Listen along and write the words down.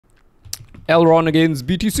Elrond against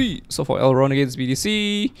BTC. So for Elrond against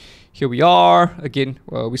BTC, here we are again.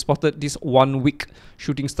 We spotted this 1 week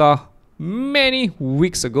shooting star many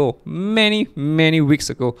weeks ago, many weeks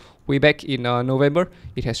ago, way back in November.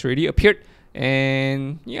 It has already appeared,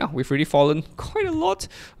 and yeah, we've already fallen quite a lot,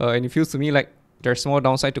 and it feels to me like there's more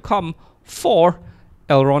downside to come for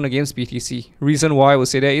Elrond against BTC. Reason why I would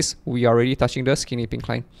say that is we are already touching the skinny pink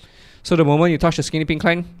line. So the moment you touch the skinny pink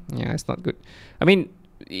line, yeah, it's not good. I mean,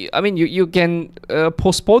 you can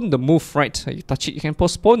postpone the move, right? You touch it, you can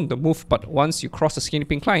postpone the move, but once you cross the skinny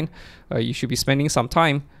pink line, you should be spending some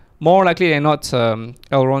time. More likely than not,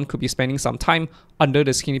 Elrond could be spending some time under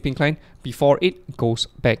the skinny pink line before it goes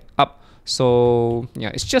back up. So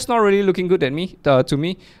yeah, it's just not really looking good at me. To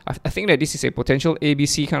me, I think that this is a potential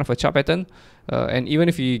ABC kind of a chart pattern. And even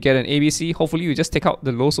if you get an ABC, hopefully you just take out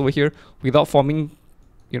the lows over here without forming.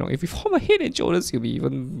 You know, if you form a head and shoulders, it'll be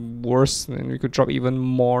even worse, and we could drop even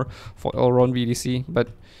more for Elrond BTC. But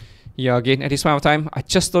yeah, again, at this point of time, I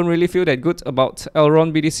just don't really feel that good about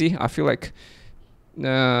Elrond BTC. I feel like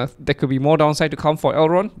there could be more downside to come for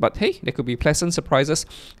Elrond, but hey, there could be pleasant surprises,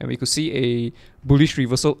 and we could see a bullish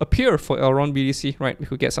reversal appear for Elrond BTC, right? We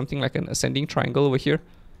could get something like an ascending triangle over here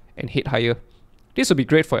and hit higher. This would be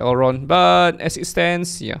great for Elrond, but as it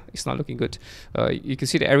stands, yeah, it's not looking good. You can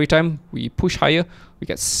see that every time we push higher, we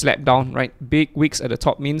get slapped down, right? Big wicks at the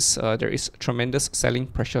top means there is tremendous selling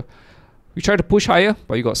pressure. We try to push higher,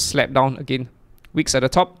 but you got slapped down again. Wicks at the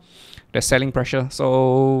top, there's selling pressure.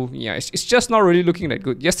 So yeah, it's just not really looking that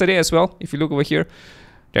good. Yesterday as well, if you look over here,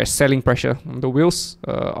 there's selling pressure. The wheels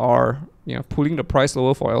are pulling the price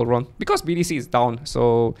lower for Elrond because BTC is down.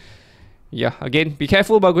 So yeah, again, be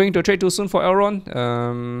careful about going to a trade too soon for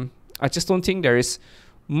Elrond. I just don't think there is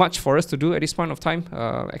much for us to do at this point of time,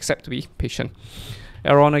 except to be patient.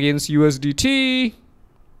 Elrond against USDT.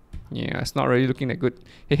 Yeah, it's not really looking that good.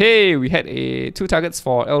 Hey, we had two targets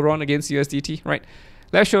for Elrond against USDT, right?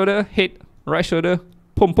 Left shoulder, hit, right shoulder,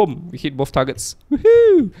 pum pum. We hit both targets.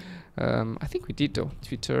 Woohoo! I think we did though.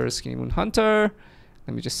 Twitter, Skinny Moon Hunter.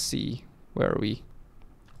 Let me just see. Where are we?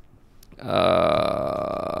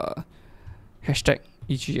 Hashtag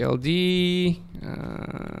EGLD.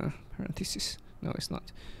 Parenthesis. No, it's not.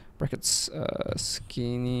 Brackets.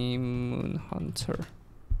 Skinny Moon Hunter.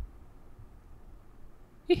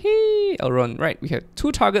 Elrond, right? We had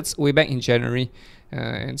two targets way back in January,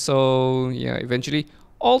 and so yeah, eventually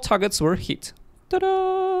all targets were hit.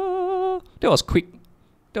 Ta-da! That was quick.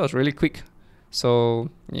 That was really quick. So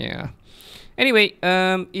yeah. Anyway,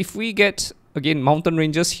 if we get again mountain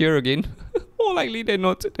ranges here again, more likely than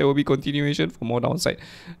not, there will be continuation for more downside.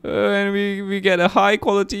 And we get a high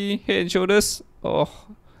quality head and shoulders. Oh,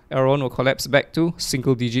 Elrond will collapse back to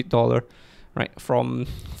single-digit dollar, right? From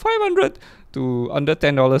 500 to under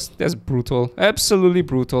 $10. That's brutal, absolutely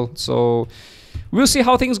brutal. So we'll see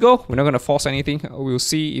how things go. We're not going to force anything. We'll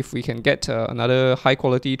see if we can get another high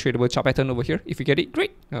quality tradable chart pattern over here. If we get it,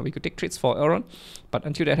 great. We could take trades for Elrond. But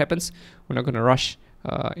until that happens, we're not going to rush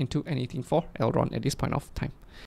into anything for Elrond at this point of time.